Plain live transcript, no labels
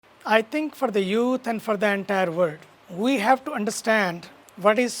I think for the youth and for the entire world, we have to understand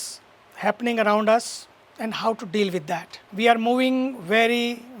what is happening around us and how to deal with that. We are moving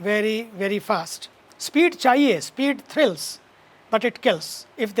very, very, very fast. Speed chahiye, speed thrills, but it kills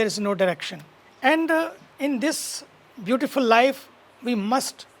if there is no direction. And in this beautiful life, we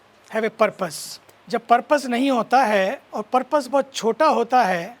must have a purpose. जब purpose नहीं होता है और purpose बहुत छोटा होता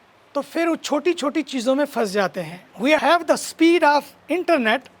है तो फिर वो छोटी छोटी चीज़ों में फंस जाते हैं. We have the speed of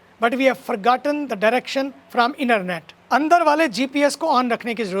internet but we have forgotten the direction from internet. अंदर वाले जीपीएस को ऑन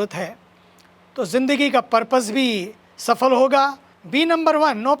रखने की ज़रूरत है तो ज़िंदगी का पर्पस भी सफल होगा. Be number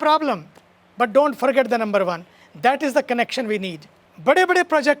one, no problem, but don't forget the number one. That is the connection we need. बड़े बड़े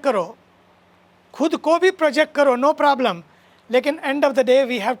प्रोजेक्ट करो, खुद को भी प्रोजेक्ट करो, नो प्रॉब्लम, लेकिन end of the day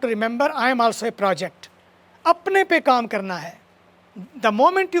we have to remember I am also a project. अपने पे काम करना है. The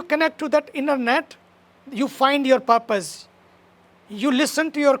moment you connect to that inner net, you find your purpose, you listen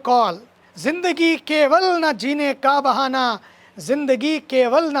to your call. जिंदगी केवल ना जीने का बहाना, जिंदगी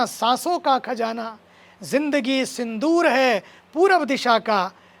केवल ना सांसों का खजाना. जिंदगी सिंदूर है पूरब दिशा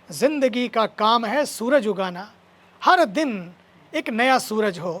का, जिंदगी का काम है सूरज उगाना. हर दिन एक नया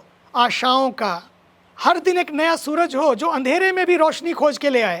सूरज हो आशाओं का, हर दिन एक नया सूरज हो जो अंधेरे में भी रोशनी खोज के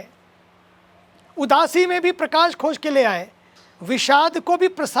ले आए, उदासी में भी प्रकाश खोज के ले आए, विषाद को भी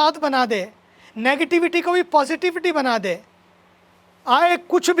प्रसाद बना दे, नेगेटिविटी को भी पॉजिटिविटी बना दे. आए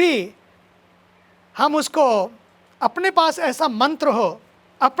कुछ भी, हम उसको, अपने पास ऐसा मंत्र हो,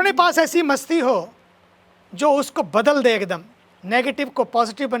 अपने पास ऐसी मस्ती हो जो उसको बदल दे, एकदम नेगेटिव को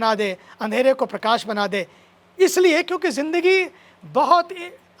पॉजिटिव बना दे, अंधेरे को प्रकाश बना दे. इसलिए क्योंकि ज़िंदगी बहुत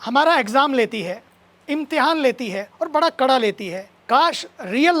हमारा एग्ज़ाम लेती है, इम्तिहान लेती है और बड़ा कड़ा लेती है. काश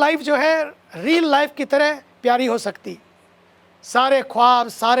रियल लाइफ जो है रियल लाइफ की तरह प्यारी हो सकती. सारे ख्वाब,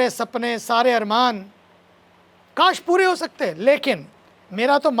 सारे सपने, सारे अरमान काश पूरे हो सकते. लेकिन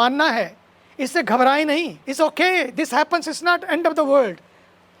मेरा तो मानना है, इससे घबराए नहीं. It's okay, this happens, it's not end of the world.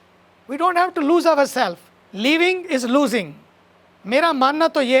 We don't have to lose our self. Living is losing. मेरा मानना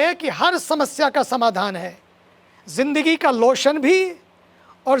तो ये है कि हर समस्या का समाधान है. ज़िंदगी का लोशन भी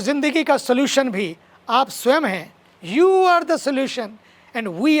और ज़िंदगी का सोल्यूशन भी आप स्वयं हैं. You are the solution and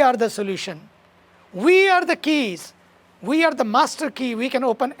we are the solution. We are the keys, we are the master key. We can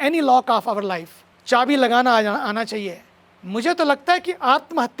open any lock of our life. चाबी लगाना आना चाहिए. मुझे तो लगता है कि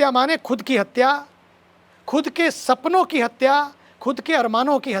आत्महत्या माने खुद की हत्या, खुद के सपनों की हत्या, खुद के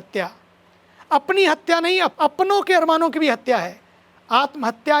अरमानों की हत्या. अपनी हत्या नहीं, अपनों के अरमानों की भी हत्या है.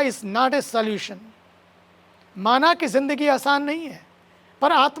 आत्महत्या इज़ नॉट ए सॉल्यूशन. माना कि ज़िंदगी आसान नहीं है,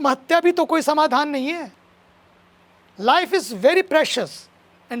 पर आत्महत्या भी तो कोई समाधान नहीं है. Life is very precious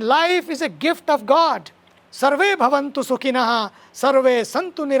and life is a gift of God. सर्वे भवन्तु सुखिनः, सर्वे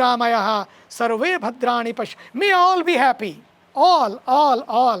सन्तु निरामयः, सर्वे भद्राणि पश्य. मे all be happy.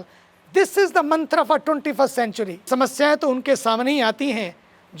 All. This is the मंत्र ऑफ 21st सेंचुरी. समस्याएं तो उनके सामने ही आती हैं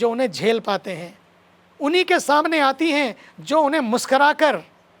जो उन्हें झेल पाते हैं. उन्हीं के सामने आती हैं जो उन्हें मुस्कराकर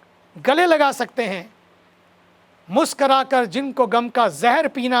गले लगा सकते हैं. मुस्कराकर जिनको गम का जहर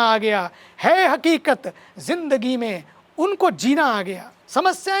पीना आ गया है, हकीकत जिंदगी में उनको जीना आ गया.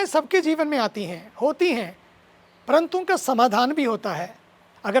 समस्याएं सबके जीवन में आती हैं, होती हैं, परंतु उनका समाधान भी होता है.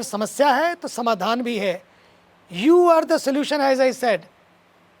 अगर समस्या है तो समाधान भी है. You are the solution as I said.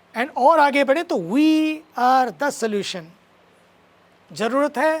 And और आगे बढ़े तो वी आर द सोल्यूशन.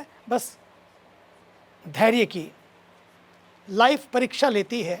 ज़रूरत है बस धैर्य की. लाइफ परीक्षा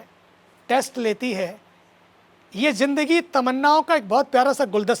लेती है, टेस्ट लेती है. ये ज़िंदगी तमन्नाओं का एक बहुत प्यारा सा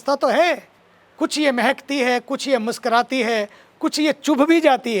गुलदस्ता तो है. कुछ ये महकती है, कुछ ये मुस्कराती है, कुछ ये चुभ भी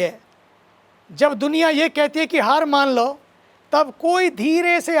जाती है. जब दुनिया ये कहती है कि हार मान लो, तब कोई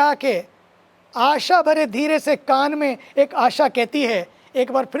धीरे से आके आशा भरे धीरे से कान में एक आशा कहती है,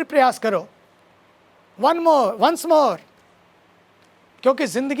 एक बार फिर प्रयास करो, वंस मोर. क्योंकि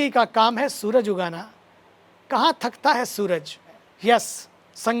ज़िंदगी का काम है सूरज उगाना. कहाँ थकता है सूरज? यस,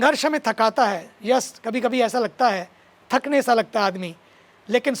 संघर्ष में थकाता है. यस, कभी कभी ऐसा लगता है, थकने सा लगता है आदमी,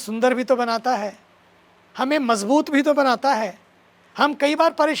 लेकिन सुंदर भी तो बनाता है, हमें मजबूत भी तो बनाता है. हम कई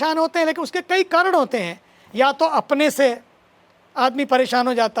बार परेशान होते हैं, लेकिन उसके कई कारण होते हैं. या तो अपने से आदमी परेशान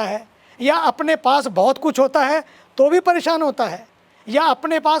हो जाता है, या अपने पास बहुत कुछ होता है तो भी परेशान होता है, या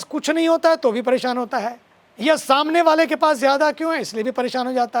अपने पास कुछ नहीं होता है तो भी परेशान होता है, या सामने वाले के पास ज़्यादा क्यों है इसलिए भी परेशान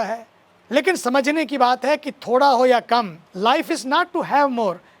हो जाता है. लेकिन समझने की बात है कि थोड़ा हो या कम, life is not to have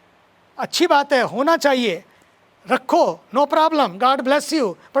more. अच्छी बात है, होना चाहिए, रखो, no problem, God bless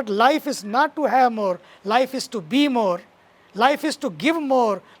you. But life is not to have more, life is to be more, life is to give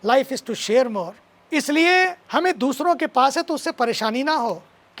more, life is to share more. इसलिए हमें दूसरों के पास है तो उससे परेशानी ना हो.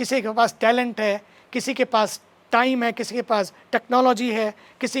 किसी के पास टैलेंट है, किसी के पास टाइम है, किसी के पास टेक्नोलॉजी है,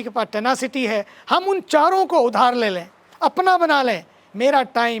 किसी के पास टेनासिटी है। हम उन चारों को उधार ले लें, अपना बना लें। मेरा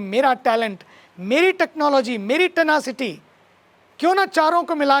टाइम, मेरा टैलेंट, मेरी टेक्नोलॉजी, मेरी टेनासिटी, क्यों ना चारों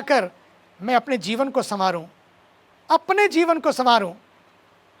को मिलाकर मैं अपने जीवन को संवारूं, अपने जीवन को संवारूं।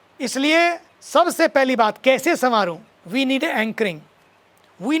 इसलिए सबसे पहली बात, कैसे संवारूं? We need a anchoring,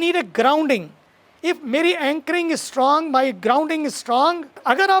 we need a grounding. If मेरी anchoring is strong, my grounding is strong.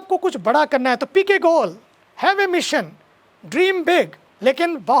 अगर आपको कुछ बड़ा करना है तो pick a goal, have a mission, dream big,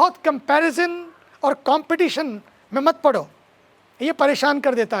 लेकिन बहुत कंपैरिजन और कंपटीशन में मत पड़ो, ये परेशान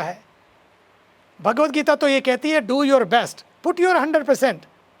कर देता है। भगवद गीता तो ये कहती है, do your best, put your 100%,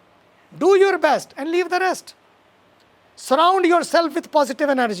 do your best and leave the rest. Surround your self with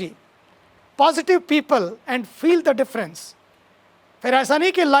positive energy, positive people and feel the difference. फिर ऐसा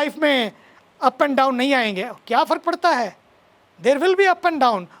नहीं कि लाइफ में अप एंड डाउन नहीं आएंगे, क्या फ़र्क पड़ता है? There will be up and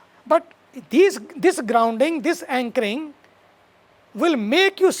down, but this grounding, this anchoring will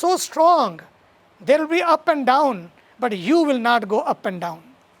make you so strong. There will be up and down, but you will not go up and down.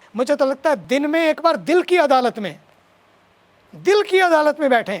 मुझे तो लगता है दिन में एक बार दिल की अदालत में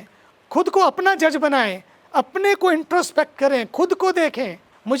बैठें, खुद को अपना जज बनाएं, अपने को इंट्रोस्पेक्ट करें, खुद को देखें।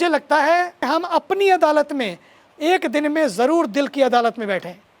 मुझे लगता है हम अपनी अदालत में एक दिन में ज़रूर दिल की अदालत में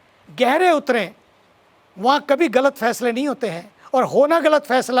बैठें, गहरे उतरें। वहाँ कभी गलत फैसले नहीं होते हैं, और होना गलत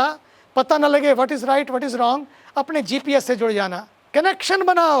फैसला, पता न लगे what is right what is wrong. अपने GPS से जुड़ जाना, कनेक्शन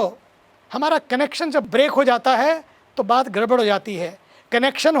बनाओ। हमारा कनेक्शन जब ब्रेक हो जाता है तो बात गड़बड़ हो जाती है।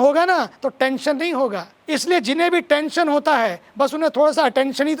 कनेक्शन होगा ना तो टेंशन नहीं होगा। इसलिए जिन्हें भी टेंशन होता है, बस उन्हें थोड़ा सा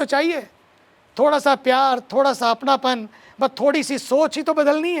अटेंशन ही तो चाहिए, थोड़ा सा प्यार, थोड़ा सा अपनापन, बस थोड़ी सी सोच ही तो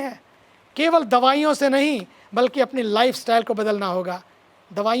बदलनी है। केवल दवाइयों से नहीं, बल्कि अपनी लाइफस्टाइल को बदलना होगा।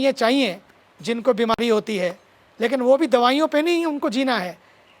 दवाइयाँ चाहिए जिनको बीमारी होती है, लेकिन वो भी दवाइयों पे नहीं उनको जीना है,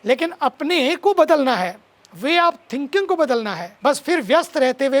 लेकिन अपने को बदलना है, वे ऑफ थिंकिंग को बदलना है। बस फिर व्यस्त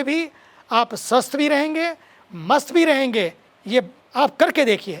रहते हुए भी आप स्वस्थ भी रहेंगे, मस्त भी रहेंगे। ये आप करके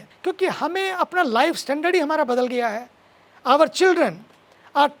देखिए, क्योंकि हमें अपना लाइफ स्टैंडर्ड ही हमारा बदल गया है। Our children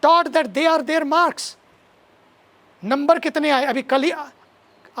are taught that they are there marks. Number कितने आए, अभी कल ही,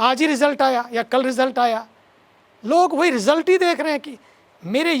 आज ही रिजल्ट आया या कल रिजल्ट आया, लोग वही रिजल्ट ही देख रहे हैं कि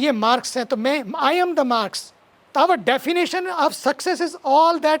मेरे ये मार्क्स हैं तो मैं, I am the marks. Our definition of success is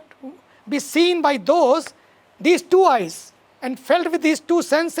all that be seen by these two eyes and felt with these two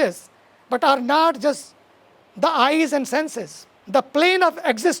senses, but are not just the eyes and senses, the plane of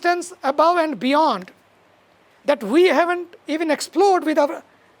existence above and beyond that we haven't even explored with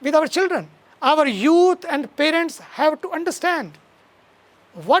our children. Our youth and parents have to understand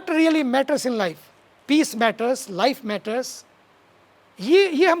what really matters in life. Peace matters, life matters.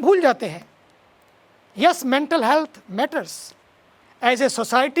 ये हम भूल जाते हैं। Yes, mental health matters. As a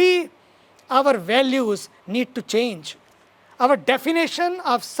society, our values need to change. Our definition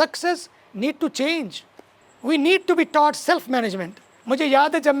of success need to change. We need to be taught self-management. मुझे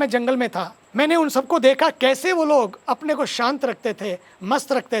याद है जब मैं जंगल में था, मैंने उन सबको देखा कैसे वो लोग अपने को शांत रखते थे,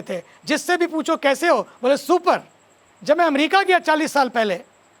 मस्त रखते थे। जिससे भी पूछो कैसे हो, बोले सुपर। जब मैं अमेरिका गया 40 साल पहले,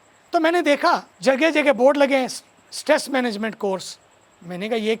 तो मैंने देखा जगह जगह बोर्ड लगे हैं, स्ट्रेस मैनेजमेंट कोर्स। मैंने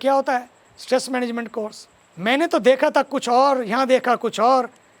कहा ये क्या होता है स्ट्रेस मैनेजमेंट कोर्स? मैंने तो देखा था कुछ और, यहाँ देखा कुछ और।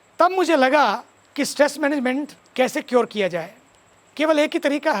 तब मुझे लगा कि स्ट्रेस मैनेजमेंट कैसे क्योर किया जाए। केवल एक ही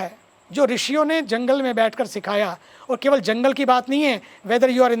तरीका है जो ऋषियों ने जंगल में बैठकर सिखाया। और केवल जंगल की बात नहीं है, whether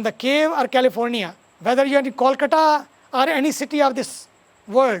you are in the cave और California, whether you are in Kolkata और any city of this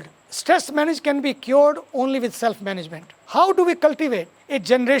world, stress management can be cured only with self management. How do we cultivate a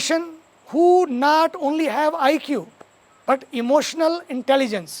generation who not only have IQ but emotional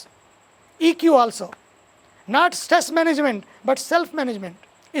intelligence, EQ also, not stress management but self management?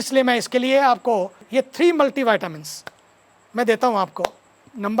 इसलिए मैं इसके लिए आपको ये 3 multivitamins मैं देता हूँ आपको।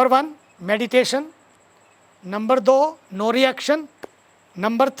 Number 1 meditation, number 2 no reaction,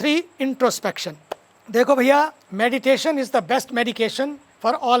 number 3 introspection. देखो भैया, meditation is the best medication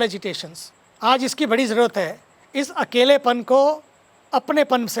for all agitations. आज इसकी बड़ी ज़रूरत है। इस अकेलेपन को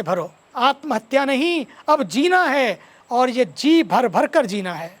अपनेपन से भरो। आत्महत्या नहीं, अब जीना है, और ये जी भर भर कर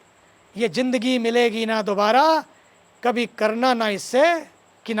जीना है। ये ज़िंदगी मिलेगी ना दोबारा, कभी करना ना इससे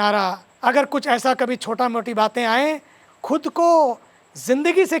किनारा। अगर कुछ ऐसा कभी छोटा मोटी बातें आएँ, खुद को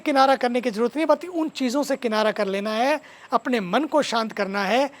ज़िंदगी से किनारा करने की ज़रूरत नहीं, बल्कि उन चीज़ों से किनारा कर लेना है। अपने मन को शांत करना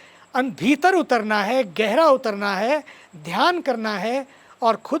है, भीतर उतरना है, गहरा उतरना है, ध्यान करना है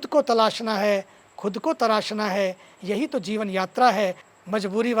और खुद को तलाशना है, खुद को तराशना है। यही तो जीवन यात्रा है।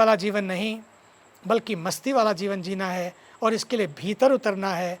 मजबूरी वाला जीवन नहीं, बल्कि मस्ती वाला जीवन जीना है। और इसके लिए भीतर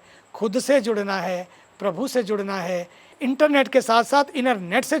उतरना है, खुद से जुड़ना है, प्रभु से जुड़ना है, इंटरनेट के साथ साथ इनर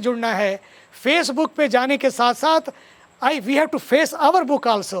नेट से जुड़ना है। फेसबुक पे जाने के साथ साथ we have to face our book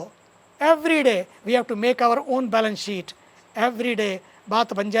also. Every day we have to make our own balance sheet. Every day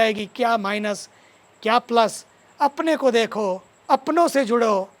बात बन जाएगी, क्या माइनस क्या प्लस। अपने को देखो, अपनों से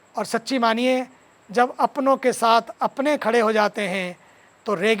जुड़ो, और सच्ची मानिए जब अपनों के साथ अपने खड़े हो जाते हैं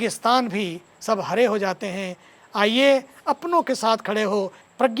तो रेगिस्तान भी सब हरे हो जाते हैं। आइए अपनों के साथ खड़े हो।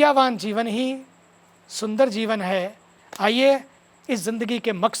 प्रज्ञावान जीवन ही सुंदर जीवन है। आइए इस ज़िंदगी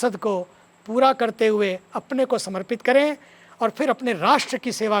के मकसद को पूरा करते हुए अपने को समर्पित करें और फिर अपने राष्ट्र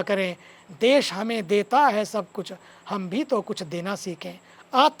की सेवा करें। देश हमें देता है सब कुछ, हम भी तो कुछ देना सीखें।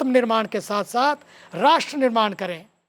 आत्मनिर्माण के साथ साथ राष्ट्र निर्माण करें।